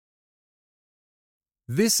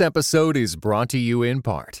This episode is brought to you in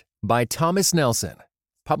part by Thomas Nelson,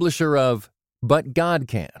 publisher of But God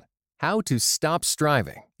Can: How to Stop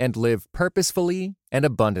Striving and Live Purposefully and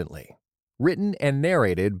Abundantly. Written and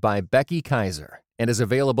narrated by Becky Kaiser and is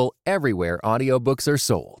available everywhere audiobooks are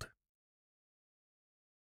sold.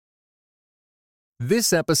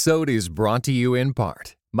 This episode is brought to you in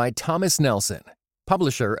part by Thomas Nelson,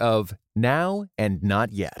 publisher of Now and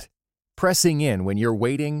Not Yet: Pressing In When You're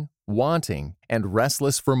Waiting, Wanting, and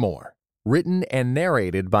Restless for More. Written and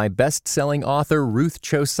narrated by best-selling author Ruth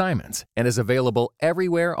Cho Simons and is available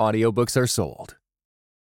everywhere audiobooks are sold.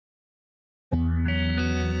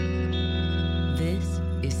 This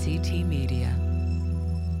is CT Media.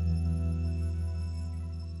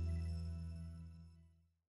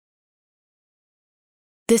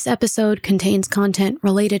 This episode contains content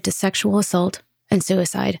related to sexual assault and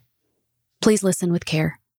suicide. Please listen with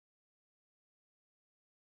care.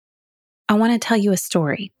 I want to tell you a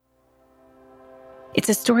story. It's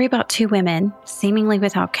a story about two women, seemingly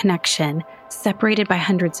without connection, separated by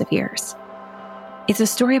hundreds of years. It's a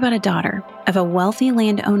story about a daughter of a wealthy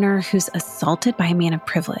landowner who's assaulted by a man of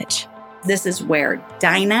privilege. This is where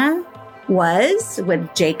Dinah was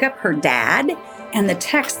with Jacob, her dad, and the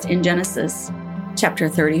text in Genesis chapter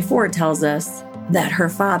 34 tells us that her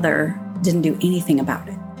father didn't do anything about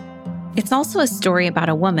it. It's also a story about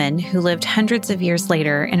a woman who lived hundreds of years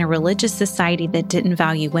later in a religious society that didn't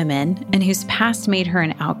value women and whose past made her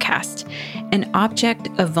an outcast, an object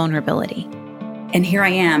of vulnerability. And here I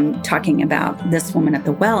am talking about this woman at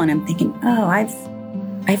the well, and I'm thinking, oh,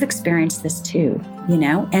 I've experienced this too,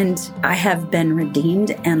 and I have been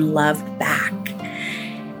redeemed and loved back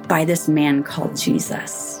by this man called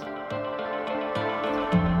Jesus.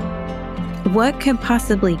 What could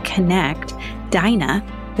possibly connect Dinah,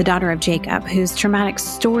 the daughter of Jacob, whose traumatic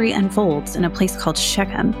story unfolds in a place called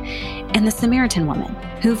Shechem, and the Samaritan woman,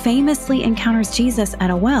 who famously encounters Jesus at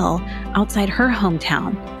a well outside her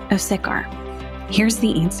hometown of Sychar? Here's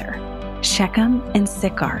the answer. Shechem and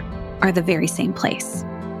Sychar are the very same place.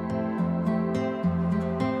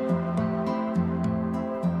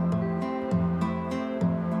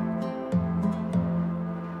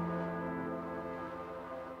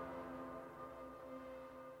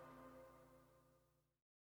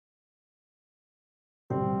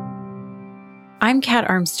 I'm Kat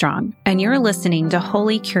Armstrong, and you're listening to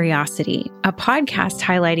Holy Curiosity, a podcast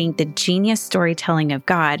highlighting the genius storytelling of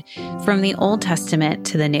God from the Old Testament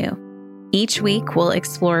to the New. Each week, we'll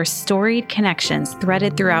explore storied connections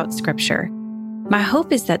threaded throughout Scripture. My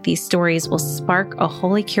hope is that these stories will spark a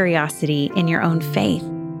holy curiosity in your own faith,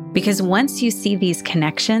 because once you see these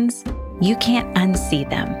connections, you can't unsee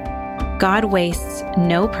them. God wastes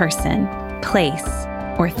no person, place,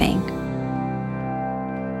 or thing.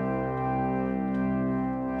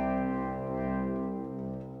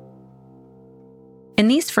 In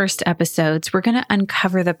these first episodes, we're going to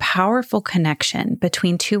uncover the powerful connection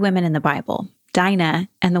between two women in the Bible, Dinah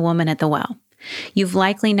and the woman at the well. You've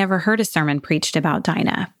likely never heard a sermon preached about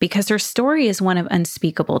Dinah because her story is one of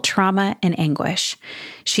unspeakable trauma and anguish.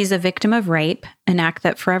 She's a victim of rape, an act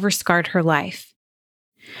that forever scarred her life.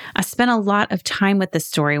 I spent a lot of time with this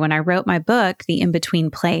story when I wrote my book, The In-Between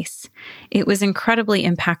Place. It was incredibly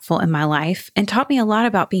impactful in my life and taught me a lot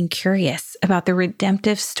about being curious about the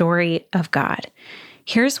redemptive story of God.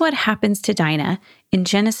 Here's what happens to Dinah in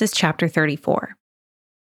Genesis chapter 34.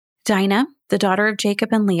 Dinah, the daughter of Jacob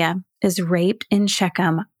and Leah, is raped in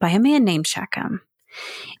Shechem by a man named Shechem.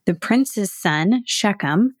 The prince's son,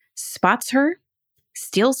 Shechem, spots her,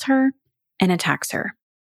 steals her, and attacks her.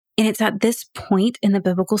 And it's at this point in the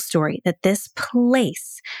biblical story that this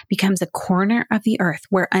place becomes a corner of the earth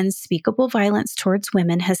where unspeakable violence towards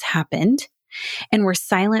women has happened, and where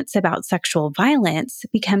silence about sexual violence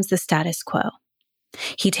becomes the status quo.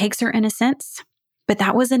 He takes her innocence, but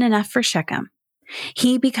that wasn't enough for Shechem.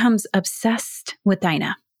 He becomes obsessed with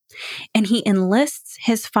Dinah, and he enlists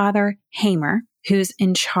his father, Hamor, who's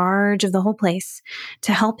in charge of the whole place,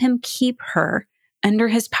 to help him keep her under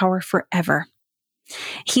his power forever.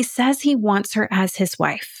 He says he wants her as his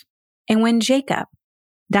wife. And when Jacob,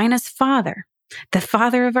 Dinah's father, the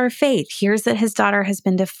father of our faith, hears that his daughter has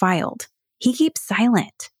been defiled, he keeps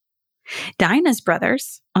silent. Dinah's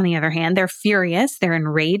brothers, on the other hand, they're furious. They're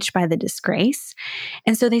enraged by the disgrace.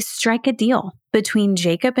 And so they strike a deal between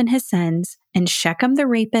Jacob and his sons and Shechem the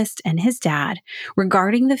rapist and his dad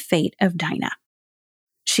regarding the fate of Dinah.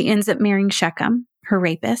 She ends up marrying Shechem, her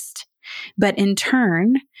rapist. But in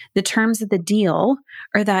turn, the terms of the deal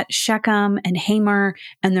are that Shechem and Hamor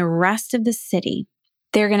and the rest of the city,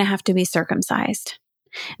 they're going to have to be circumcised.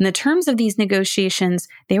 And the terms of these negotiations,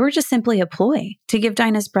 they were just simply a ploy to give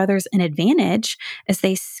Dinah's brothers an advantage as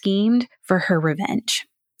they schemed for her revenge.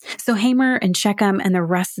 So Hamor and Shechem and the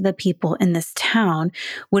rest of the people in this town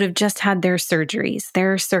would have just had their surgeries,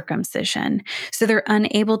 their circumcision. So they're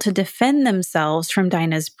unable to defend themselves from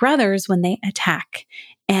Dinah's brothers when they attack.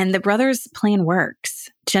 And the brothers' plan works.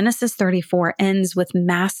 Genesis 34 ends with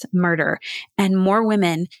mass murder and more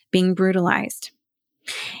women being brutalized.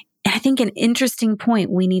 And I think an interesting point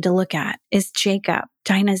we need to look at is Jacob,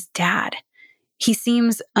 Dinah's dad. He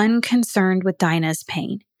seems unconcerned with Dinah's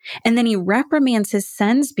pain. And then he reprimands his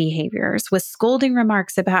son's behaviors with scolding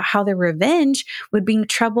remarks about how the revenge would bring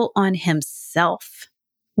trouble on himself.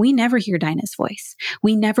 We never hear Dinah's voice.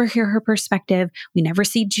 We never hear her perspective. We never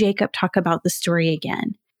see Jacob talk about the story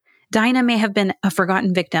again. Dinah may have been a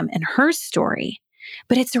forgotten victim in her story,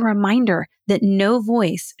 but it's a reminder that no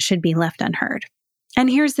voice should be left unheard. And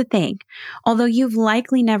here's the thing. Although you've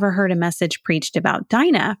likely never heard a message preached about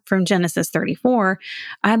Dinah from Genesis 34,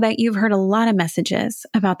 I bet you've heard a lot of messages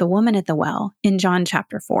about the woman at the well in John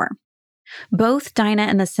chapter 4. Both Dinah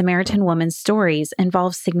and the Samaritan woman's stories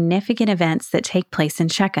involve significant events that take place in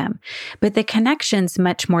Shechem, but the connection's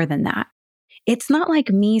much more than that. It's not like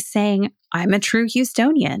me saying, I'm a true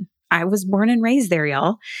Houstonian. I was born and raised there,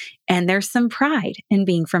 y'all. And there's some pride in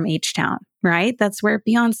being from H-Town, right? That's where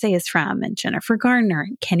Beyonce is from, and Jennifer Garner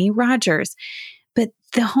and Kenny Rogers. But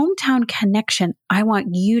the hometown connection I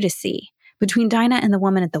want you to see between Dinah and the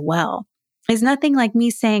woman at the well is nothing like me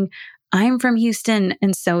saying, I'm from Houston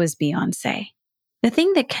and so is Beyonce. The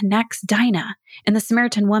thing that connects Dinah and the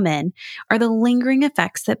Samaritan woman are the lingering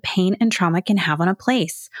effects that pain and trauma can have on a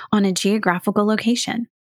place, on a geographical location.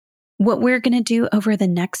 What we're going to do over the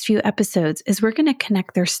next few episodes is we're going to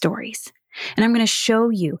connect their stories. And I'm going to show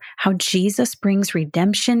you how Jesus brings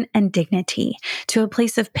redemption and dignity to a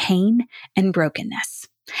place of pain and brokenness.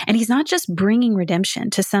 And he's not just bringing redemption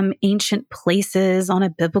to some ancient places on a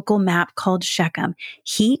biblical map called Shechem.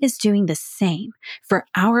 He is doing the same for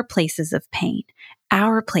our places of pain,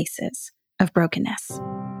 our places of brokenness.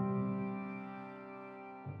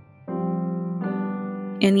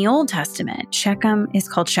 In the Old Testament, Shechem is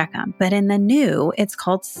called Shechem, but in the New, it's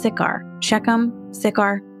called Sychar. Shechem,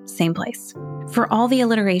 Sychar, same place. For all the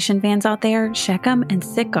alliteration fans out there, Shechem and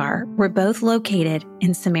Sychar were both located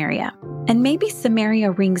in Samaria. And maybe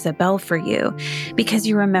Samaria rings a bell for you because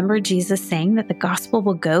you remember Jesus saying that the gospel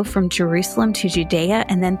will go from Jerusalem to Judea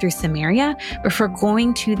and then through Samaria before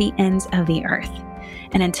going to the ends of the earth.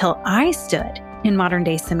 And until I stood in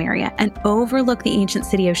modern-day Samaria and overlooked the ancient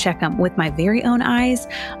city of Shechem with my very own eyes,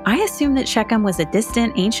 I assumed that Shechem was a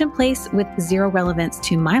distant, ancient place with zero relevance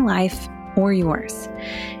to my life or yours.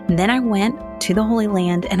 And then I went to the Holy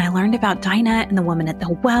Land and I learned about Dinah and the woman at the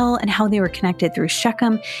well and how they were connected through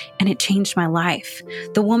Shechem, and it changed my life.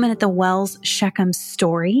 The woman at the well's Shechem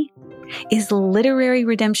story is literary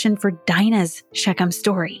redemption for Dinah's Shechem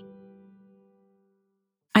story.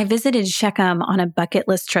 I visited Shechem on a bucket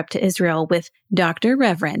list trip to Israel with Dr.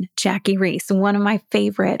 Reverend Jackie Roese, one of my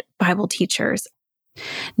favorite Bible teachers.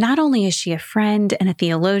 Not only is she a friend and a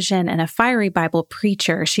theologian and a fiery Bible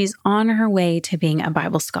preacher, she's on her way to being a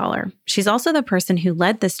Bible scholar. She's also the person who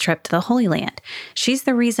led this trip to the Holy Land. She's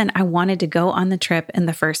the reason I wanted to go on the trip in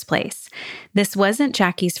the first place. This wasn't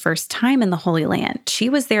Jackie's first time in the Holy Land. She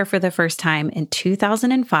was there for the first time in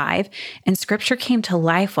 2005, and scripture came to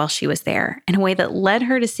life while she was there in a way that led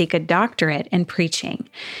her to seek a doctorate in preaching.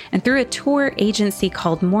 And through a tour agency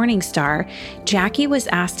called Morning Star, Jackie was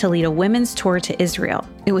asked to lead a women's tour to Israel.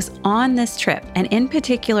 It was on this trip, and in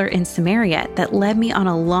particular in Samaria, that led me on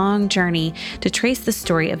a long journey to trace the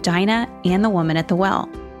story of Dinah and the woman at the well.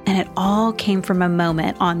 And it all came from a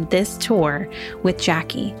moment on this tour with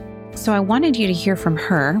Jackie. So I wanted you to hear from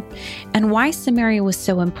her and why Samaria was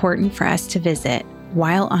so important for us to visit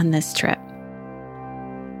while on this trip.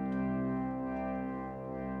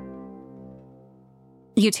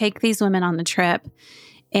 You take these women on the trip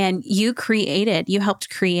and you helped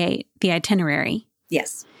create the itinerary.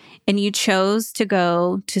 Yes. And you chose to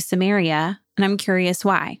go to Samaria, and I'm curious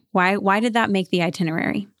why. Why did that make the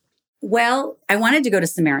itinerary? Well, I wanted to go to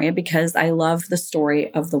Samaria because I love the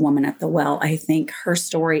story of the woman at the well. I think her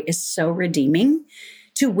story is so redeeming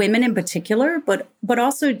to women in particular, but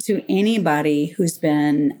also to anybody who's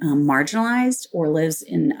been marginalized or lives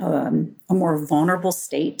in a more vulnerable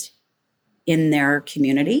state in their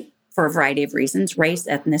community for a variety of reasons: race,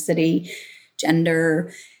 ethnicity,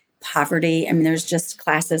 gender, poverty. I mean, there's just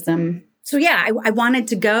classism. So yeah, I wanted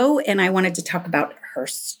to go and I wanted to talk about her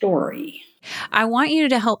story. I want you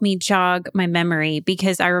to help me jog my memory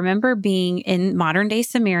because I remember being in modern day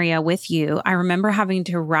Samaria with you. I remember having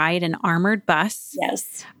to ride an armored bus.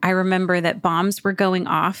 Yes. I remember that bombs were going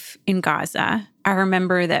off in Gaza. I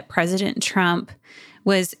remember that President Trump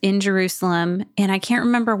was in Jerusalem, and I can't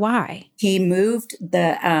remember why. He moved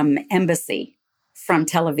the embassy from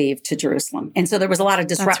Tel Aviv to Jerusalem. And so there was a lot of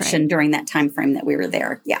disruption during that time frame that we were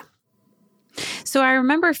there. Yeah. So I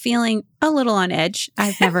remember feeling a little on edge.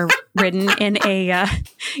 I've never ridden in a,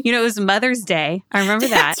 it was Mother's Day. I remember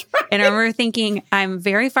that. Right. And I remember thinking, I'm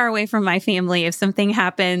very far away from my family. If something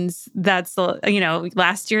happens, that's,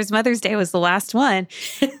 last year's Mother's Day was the last one.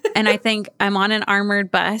 And I think I'm on an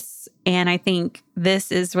armored bus. And I think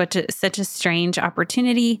this is such a strange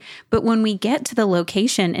opportunity. But when we get to the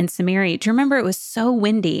location in Samaria, do you remember it was so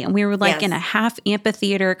windy? And we were like in a half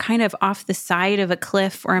amphitheater, kind of off the side of a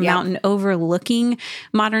cliff or a mountain overlooking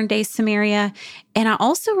modern day Samaria. And I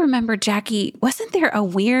also remember, Jackie, wasn't there a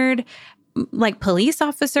weird police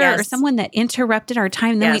officer or someone that interrupted our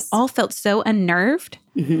time? Then we all felt so unnerved.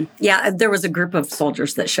 Mm-hmm. Yeah, there was a group of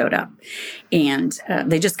soldiers that showed up, and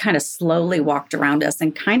they just kind of slowly walked around us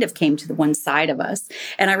and kind of came to the one side of us.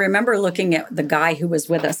 And I remember looking at the guy who was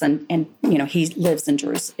with us, and he lives in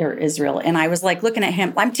Israel, and I was like looking at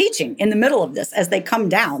him. I'm teaching in the middle of this as they come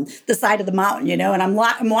down the side of the mountain, and I'm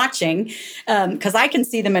watching because I can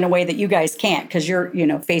see them in a way that you guys can't because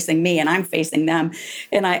you're facing me and I'm facing them.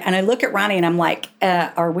 And I look at Ronnie and I'm like,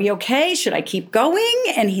 "Are we okay? Should I keep going?"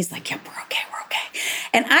 And he's like, "Yeah, we're okay. We're okay."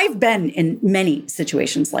 And I've been in many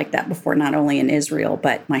situations like that before, not only in Israel,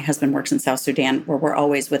 but my husband works in South Sudan where we're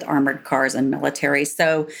always with armored cars and military.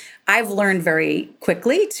 So I've learned very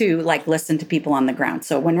quickly to listen to people on the ground.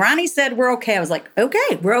 So when Ronnie said we're okay, I was like,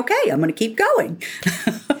 okay, we're okay. I'm going to keep going.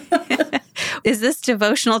 Is this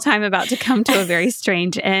devotional time about to come to a very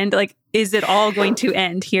strange end? Is it all going to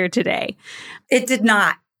end here today? It did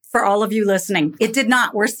not. For all of you listening, it did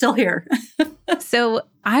not. We're still here. So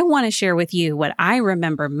I want to share with you what I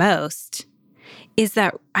remember most is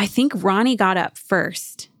that I think Ronnie got up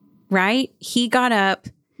first, right? He got up.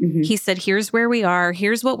 Mm-hmm. He said, here's where we are.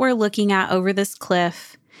 Here's what we're looking at over this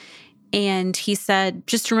cliff. And he said,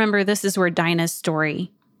 just remember, this is where Dinah's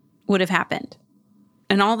story would have happened.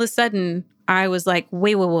 And all of a sudden, I was like,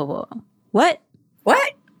 wait, whoa. What?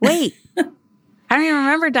 Wait. I don't even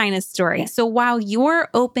remember Dinah's story. Yeah. So while you're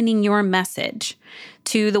opening your message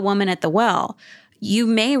to the woman at the well, you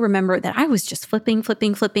may remember that I was just flipping,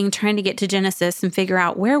 trying to get to Genesis and figure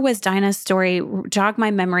out where was Dinah's story, jog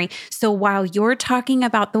my memory. So while you're talking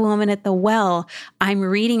about the woman at the well, I'm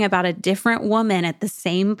reading about a different woman at the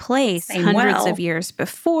same place, hundreds of years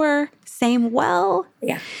before, same well.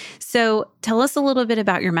 Yeah. So tell us a little bit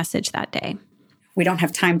about your message that day. We don't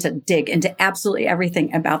have time to dig into absolutely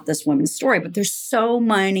everything about this woman's story, but there's so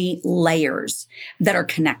many layers that are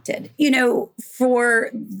connected. For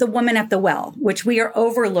the woman at the well, which we are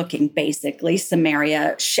overlooking basically,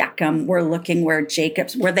 Samaria, Shechem, we're looking where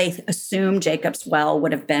they assume Jacob's well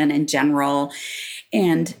would have been in general.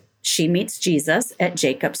 And she meets Jesus at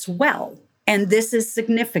Jacob's well. And this is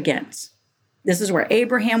significant. This is where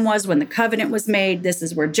Abraham was when the covenant was made. This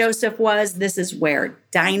is where Joseph was. This is where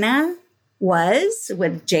Dinah was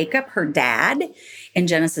with Jacob, her dad, in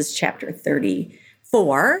Genesis chapter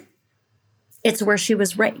 34. It's where she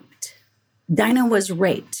was raped. Dinah was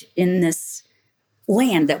raped in this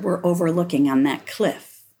land that we're overlooking on that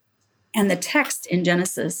cliff. And the text in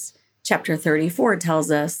Genesis chapter 34 tells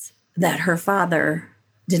us that her father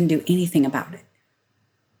didn't do anything about it.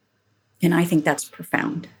 And I think that's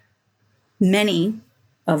profound. Many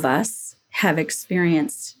of us have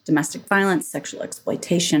experienced domestic violence, sexual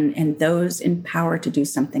exploitation, and those in power to do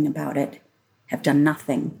something about it have done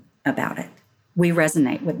nothing about it. We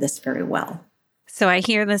resonate with this very well. So I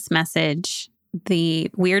hear this message. The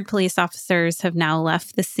weird police officers have now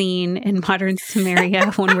left the scene in modern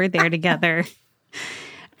Samaria when we're there together.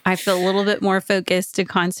 I feel a little bit more focused to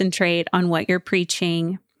concentrate on what you're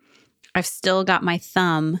preaching. I've still got my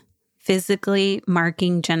thumb physically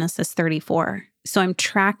marking Genesis 34. So I'm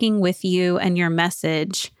tracking with you and your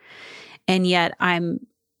message, and yet I'm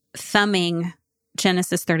thumbing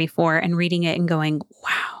Genesis 34 and reading it and going,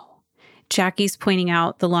 wow. Jackie's pointing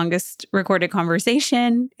out the longest recorded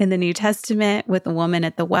conversation in the New Testament with the woman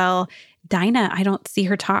at the well. Dinah, I don't see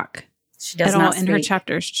her talk. She does at not all speak. In her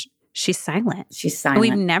chapters. She's silent. She's silent. We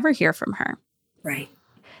never hear from her. Right.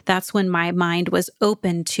 That's when my mind was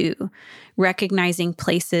open to recognizing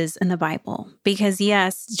places in the Bible. Because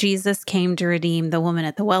yes, Jesus came to redeem the woman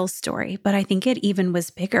at the well story, but I think it even was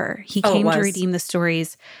bigger. He came to redeem the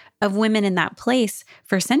stories of women in that place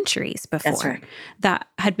for centuries before that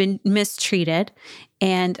had been mistreated.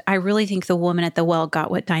 And I really think the woman at the well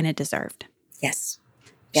got what Dinah deserved. Yes.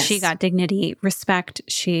 She got dignity, respect.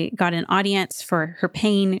 She got an audience for her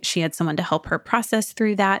pain. She had someone to help her process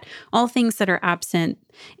through that. All things that are absent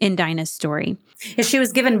in Dinah's story. Yeah, she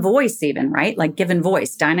was given voice even, right? Like given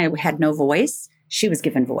voice. Dinah had no voice. She was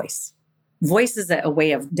given voice. Voice is a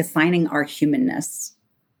way of defining our humanness.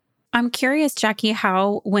 I'm curious, Jackie,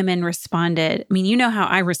 how women responded. I mean, you know how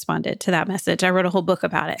I responded to that message. I wrote a whole book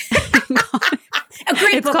about it. A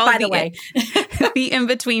great book, by the way. The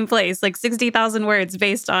In-Between Place, like 60,000 words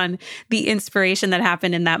based on the inspiration that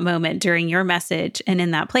happened in that moment during your message and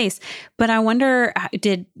in that place. But I wonder,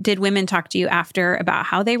 did women talk to you after about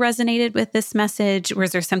how they resonated with this message?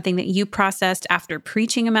 Was there something that you processed after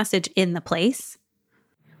preaching a message in the place?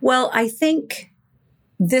 Well, I think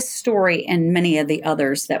this story and many of the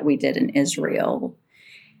others that we did in Israel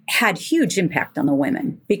had huge impact on the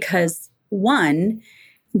women because, one,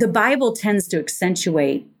 the Bible tends to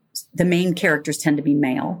accentuate the main characters tend to be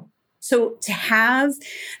male. So to have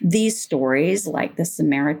these stories like the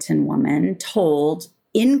Samaritan woman told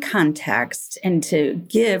in context and to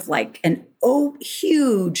give like an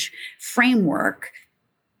huge framework,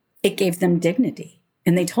 it gave them dignity.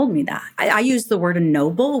 And they told me that. I use the word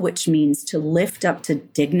ennoble, which means to lift up to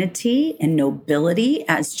dignity and nobility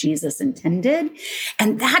as Jesus intended.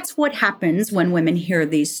 And that's what happens when women hear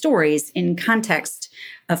these stories in context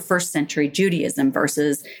of first century Judaism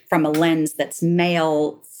versus from a lens that's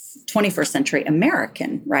male 21st century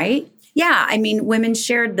American, right? Yeah, I mean, women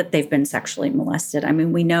shared that they've been sexually molested. I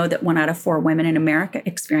mean, we know that 1 out of 4 women in America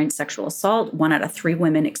experience sexual assault. 1 out of 3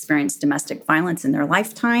 women experience domestic violence in their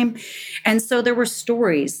lifetime. And so there were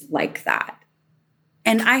stories like that.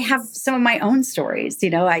 And I have some of my own stories. You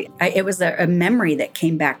know, it was a memory that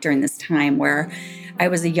came back during this time where I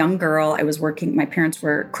was a young girl. I was working, my parents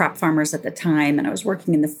were crop farmers at the time, and I was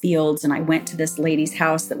working in the fields, and I went to this lady's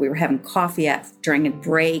house that we were having coffee at during a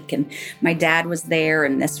break, and my dad was there,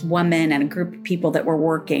 and this woman and a group of people that were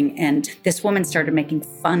working, and this woman started making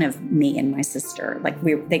fun of me and my sister. Like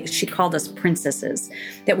she called us princesses,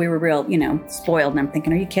 that we were real, spoiled. And I'm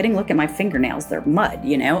thinking, are you kidding? Look at my fingernails. They're mud,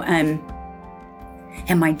 And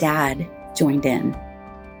my dad joined in.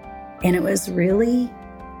 And it was really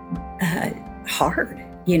hard,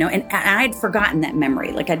 and I'd forgotten that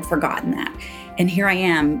memory. Like I'd forgotten that. And here I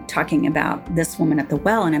am talking about this woman at the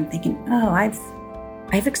well, and I'm thinking, oh,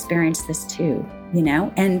 I've experienced this too,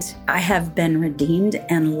 and I have been redeemed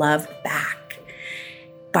and loved back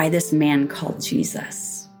by this man called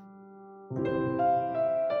Jesus.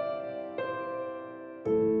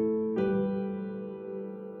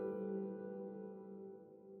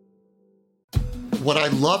 What I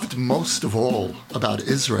loved most of all about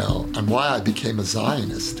Israel and why I became a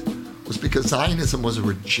Zionist was because Zionism was a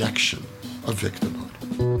rejection of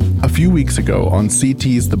victimhood. A few weeks ago on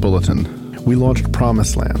CT's The Bulletin, we launched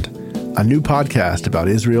Promised Land, a new podcast about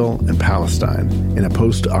Israel and Palestine in a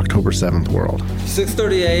post-October 7th world.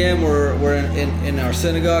 6:30 a.m. we're in our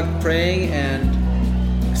synagogue praying,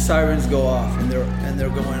 and sirens go off, and they're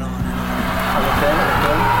going on.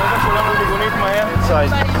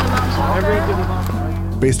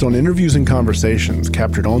 Based on interviews and conversations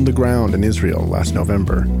captured on the ground in Israel last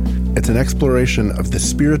November, it's an exploration of the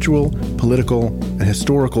spiritual, political, and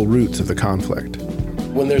historical roots of the conflict.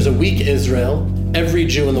 When there's a weak Israel, every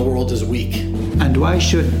Jew in the world is weak. And why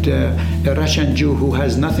should a Russian Jew who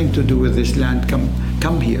has nothing to do with this land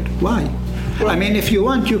come here? Why? I mean, if you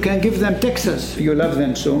want, you can give them Texas. You love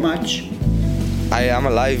them so much. I am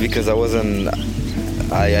alive because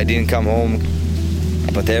I didn't come home.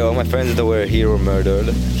 But all my friends that were here were murdered.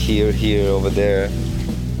 Here, over there.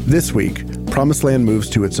 This week, Promised Land moves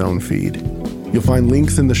to its own feed. You'll find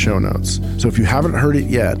links in the show notes, so if you haven't heard it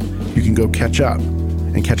yet, you can go catch up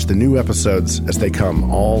and catch the new episodes as they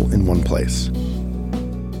come all in one place.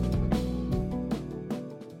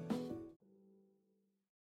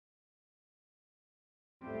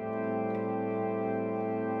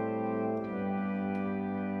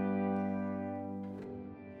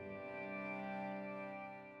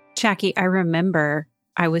 Jackie, I remember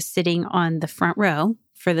I was sitting on the front row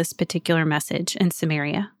for this particular message in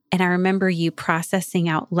Samaria, and I remember you processing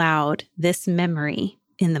out loud this memory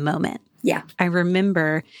in the moment. Yeah. I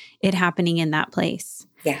remember it happening in that place.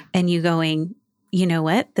 Yeah. And you going, you know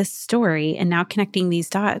what, this story, and now connecting these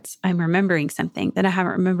dots, I'm remembering something that I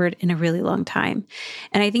haven't remembered in a really long time.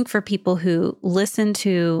 And I think for people who listen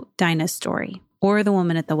to Dinah's story or the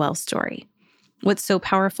woman at the well story, what's so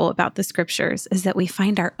powerful about the scriptures is that we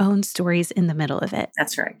find our own stories in the middle of it.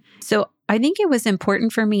 That's right. So I think it was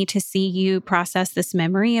important for me to see you process this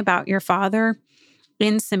memory about your father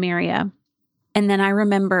in Samaria. And then I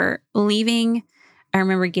remember leaving. I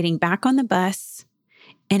remember getting back on the bus,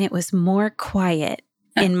 and it was more quiet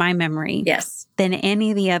in my memory yes. than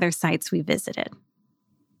any of the other sites we visited.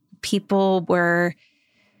 People were,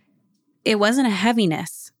 it wasn't a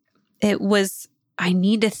heaviness. It was, I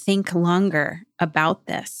need to think longer about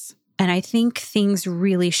this. And I think things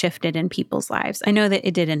really shifted in people's lives. I know that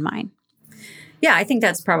it did in mine. Yeah, I think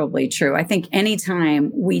that's probably true. I think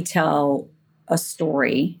anytime we tell a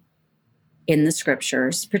story in the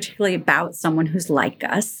scriptures, particularly about someone who's like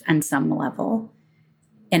us on some level,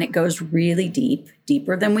 and it goes really deep,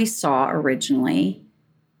 deeper than we saw originally,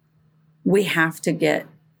 we have to get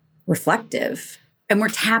reflective. And we're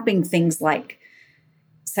tapping things like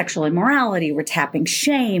sexual immorality, we're tapping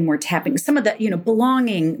shame, we're tapping some of the,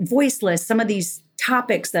 belonging, voiceless, some of these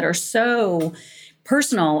topics that are so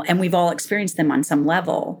personal, and we've all experienced them on some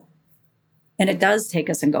level. And it does take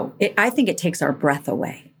us and go, I think it takes our breath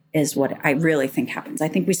away, is what I really think happens. I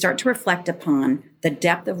think we start to reflect upon the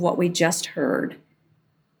depth of what we just heard,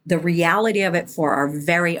 the reality of it for our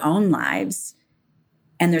very own lives.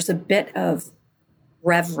 And there's a bit of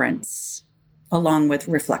reverence along with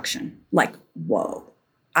reflection, like, whoa,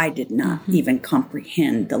 I did not even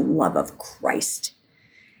comprehend the love of Christ.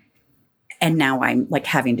 And now I'm like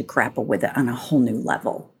having to grapple with it on a whole new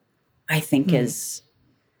level, I think is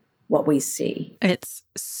what we see. It's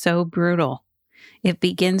so brutal. It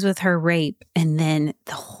begins with her rape, and then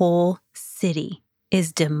the whole city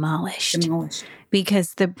is demolished.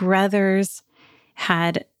 Because the brothers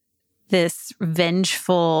had this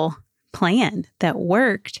vengeful plan that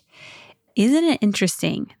worked. Isn't it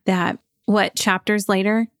interesting that chapters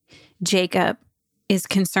later, Jacob is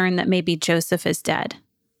concerned that maybe Joseph is dead?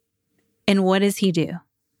 And what does he do?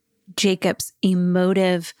 Jacob's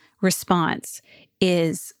emotive response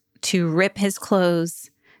is to rip his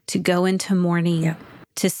clothes, to go into mourning,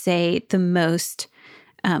 to say the most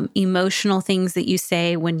emotional things that you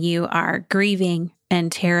say when you are grieving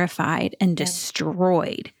and terrified and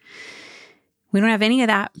destroyed. We don't have any of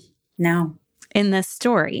that. No. In this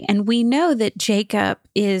story. And we know that Jacob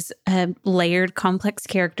is a layered, complex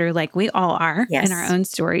character like we all are in our own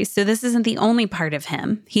stories. So this isn't the only part of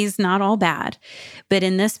him. He's not all bad. But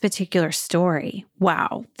in this particular story,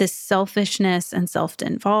 wow, this selfishness and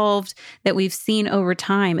self-involved that we've seen over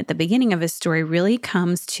time at the beginning of his story really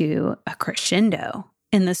comes to a crescendo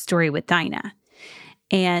in the story with Dinah.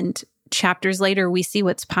 And chapters later, we see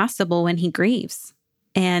what's possible when he grieves.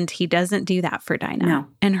 And he doesn't do that for Dinah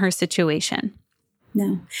and her situation.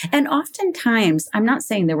 No. And oftentimes, I'm not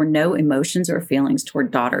saying there were no emotions or feelings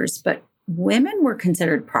toward daughters, but women were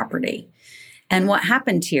considered property. And what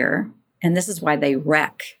happened here, and this is why they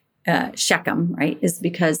wreck Shechem, right, is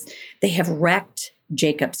because they have wrecked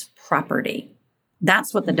Jacob's property.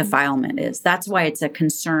 That's what the defilement is. That's why it's a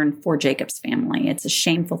concern for Jacob's family. It's a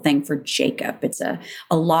shameful thing for Jacob. It's a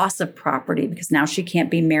loss of property because now she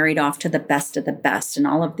can't be married off to the best of the best and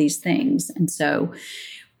all of these things. And so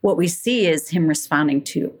what we see is him responding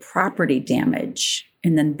to property damage.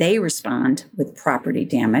 And then they respond with property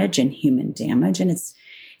damage and human damage. And it's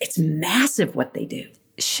massive what they do.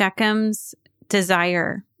 Shechem's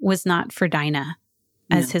desire was not for Dinah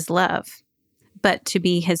as his love, but to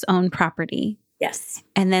be his own property. Yes.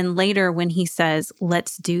 And then later when he says,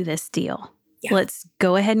 let's do this deal. Let's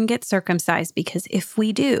go ahead and get circumcised, because if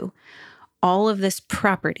we do, all of this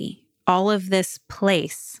property, all of this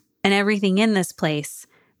place, and everything in this place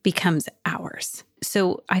becomes ours.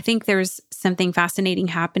 So I think there's something fascinating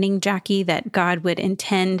happening, Jackie, that God would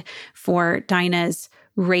intend for Dinah's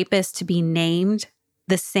rapist to be named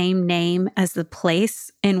the same name as the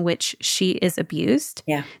place in which she is abused.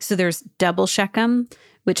 Yeah. So there's double Shechem,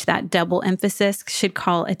 which that double emphasis should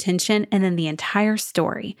call attention. And then the entire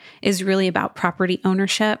story is really about property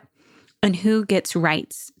ownership and who gets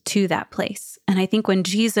rights to that place. And I think when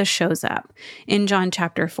Jesus shows up in John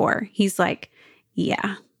chapter 4, he's like,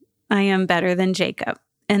 yeah, I am better than Jacob.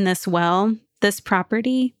 And this this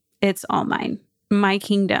property, it's all mine. My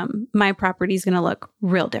kingdom, my property is going to look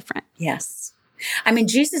real different. Yes. I mean,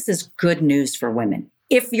 Jesus is good news for women.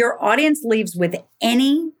 If your audience leaves with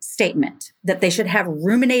any statement that they should have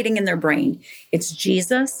ruminating in their brain, it's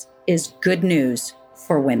Jesus is good news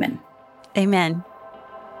for women. Amen.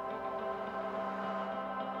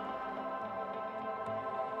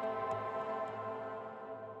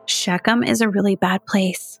 Shechem is a really bad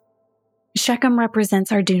place. Shechem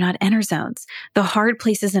represents our do not enter zones, the hard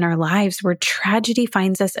places in our lives where tragedy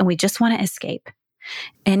finds us and we just want to escape.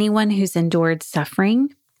 Anyone who's endured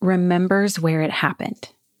suffering remembers where it happened.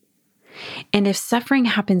 And if suffering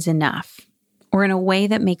happens enough, or in a way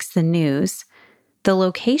that makes the news, the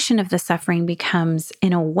location of the suffering becomes,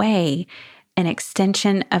 in a way, an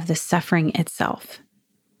extension of the suffering itself.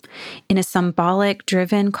 In a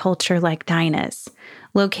symbolic-driven culture like Dinah's,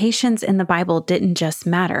 locations in the Bible didn't just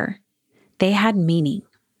matter. They had meaning.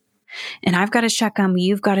 And I've got a Shechem,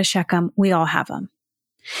 you've got a Shechem, we all have them.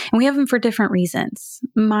 And we have them for different reasons.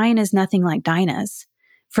 Mine is nothing like Dinah's.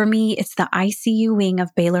 For me, it's the ICU wing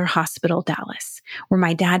of Baylor Hospital, Dallas, where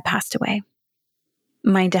my dad passed away.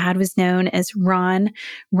 My dad was known as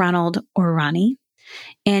Ronald, or Ronnie,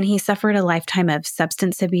 and he suffered a lifetime of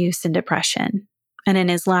substance abuse and depression. And in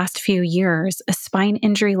his last few years, a spine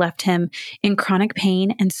injury left him in chronic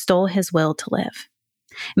pain and stole his will to live.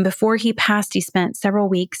 And before he passed, he spent several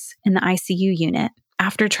weeks in the ICU unit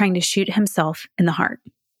after trying to shoot himself in the heart.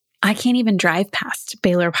 I can't even drive past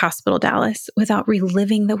Baylor Hospital, Dallas, without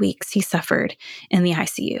reliving the weeks he suffered in the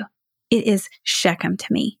ICU. It is Shechem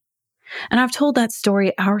to me. And I've told that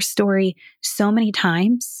story, our story, so many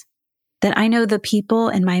times that I know the people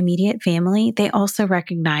in my immediate family, they also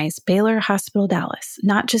recognize Baylor Hospital, Dallas,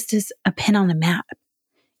 not just as a pin on the map.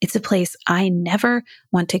 It's a place I never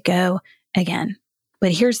want to go again.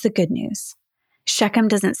 But here's the good news. Shechem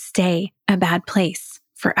doesn't stay a bad place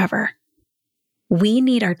forever. We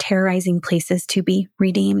need our terrorizing places to be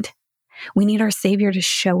redeemed. We need our Savior to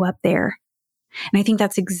show up there. And I think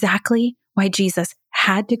that's exactly why Jesus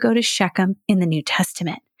had to go to Shechem in the New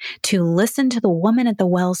Testament, to listen to the woman at the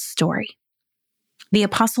well's story. The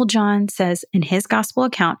Apostle John says in his gospel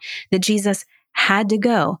account that Jesus had to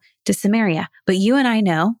go to Samaria, but you and I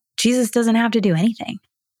know Jesus doesn't have to do anything.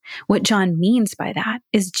 What John means by that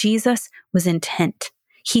is Jesus was intent.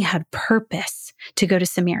 He had purpose to go to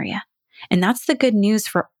Samaria. And that's the good news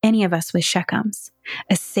for any of us with Shechems.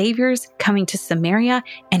 A Savior's coming to Samaria,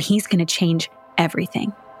 and he's going to change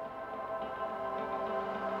everything.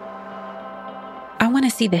 I want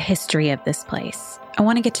to see the history of this place. I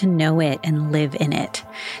want to get to know it and live in it.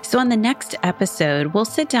 So on the next episode, we'll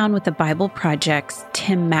sit down with the Bible Project's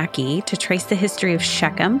Tim Mackey to trace the history of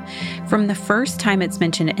Shechem from the first time it's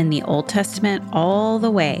mentioned in the Old Testament all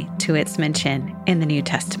the way to its mention in the New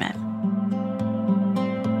Testament.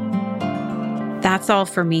 That's all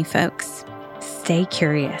for me, folks. Stay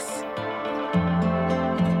curious.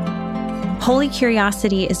 Holy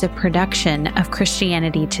Curiosity is a production of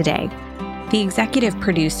Christianity Today. The executive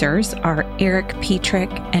producers are Eric Petrick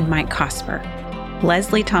and Mike Cosper.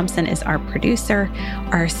 Leslie Thompson is our producer.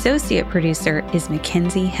 Our associate producer is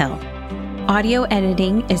Mackenzie Hill. Audio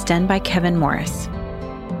editing is done by Kevin Morris.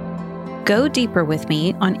 Go deeper with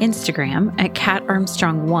me on Instagram at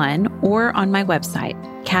CatArmstrong1 or on my website,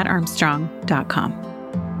 catarmstrong.com.